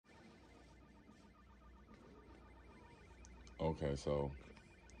Okay, so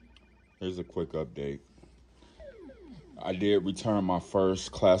here's a quick update. I did return my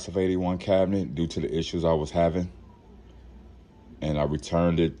first class of 81 cabinet due to the issues I was having. And I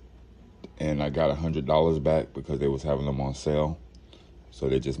returned it and I got $100 back because they was having them on sale. So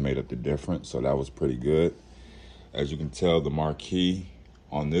they just made up the difference, so that was pretty good. As you can tell, the marquee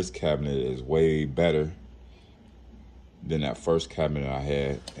on this cabinet is way better than that first cabinet I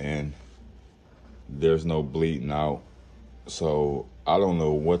had, and there's no bleeding out. So I don't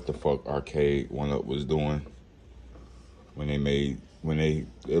know what the fuck Arcade1Up was doing when it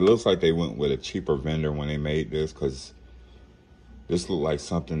looks like they went with a cheaper vendor when they made this, because this looked like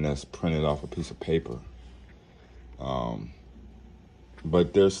something that's printed off a piece of paper.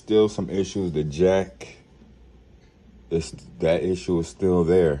 But there's still some issues. The jack, that issue is still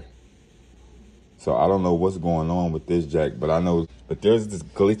there. So I don't know what's going on with this jack, but I know, but there's this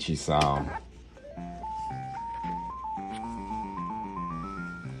glitchy sound.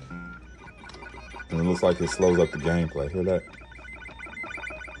 And it looks like it slows up the gameplay. Hear that?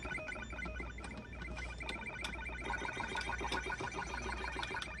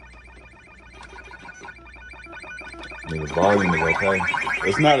 I mean, the volume is okay.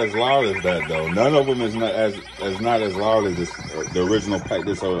 It's not as loud as that though. None of them is not as loud as this, the original pack.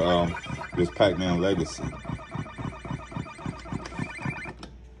 This Pac-Man Legacy.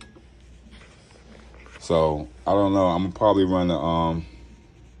 So I don't know. I'm gonna probably run the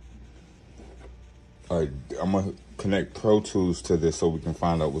I'm gonna connect Pro Tools to this so we can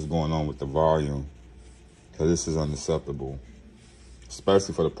find out what's going on with the volume, because this is unacceptable,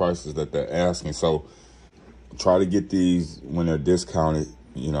 especially for the prices that they're asking. So try to get these when they're discounted,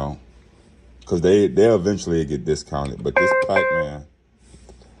 you know, because they'll eventually get discounted. But this Pac-Man,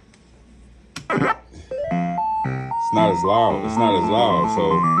 it's not as loud. It's not as loud.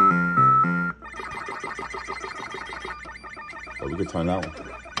 So we can turn that one.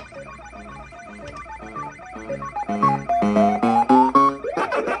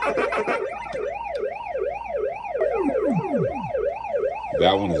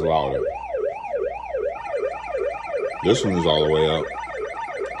 That one is louder. This one is all the way up.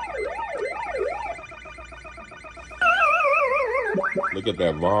 Look at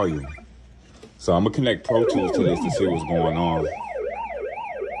that volume. So I'm gonna connect Pro Tools to this to see what's going on.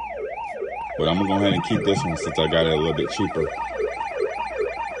 But I'm gonna go ahead and keep this one since I got it a little bit cheaper.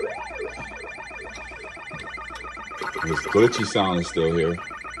 This glitchy sound is still here.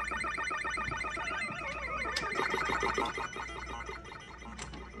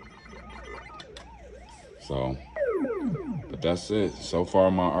 So, but that's it. So far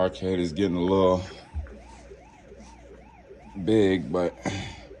my arcade is getting a little big, but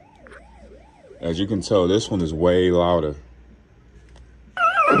as you can tell, this one is way louder.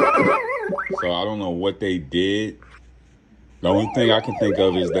 So I don't know what they did. The only thing I can think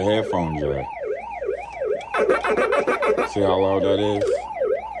of is the headphone jack. See how loud that is?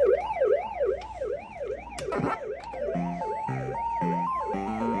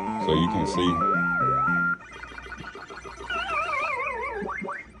 So you can see.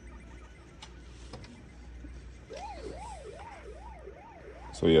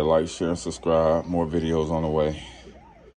 So yeah, like, share, and subscribe. More videos on the way.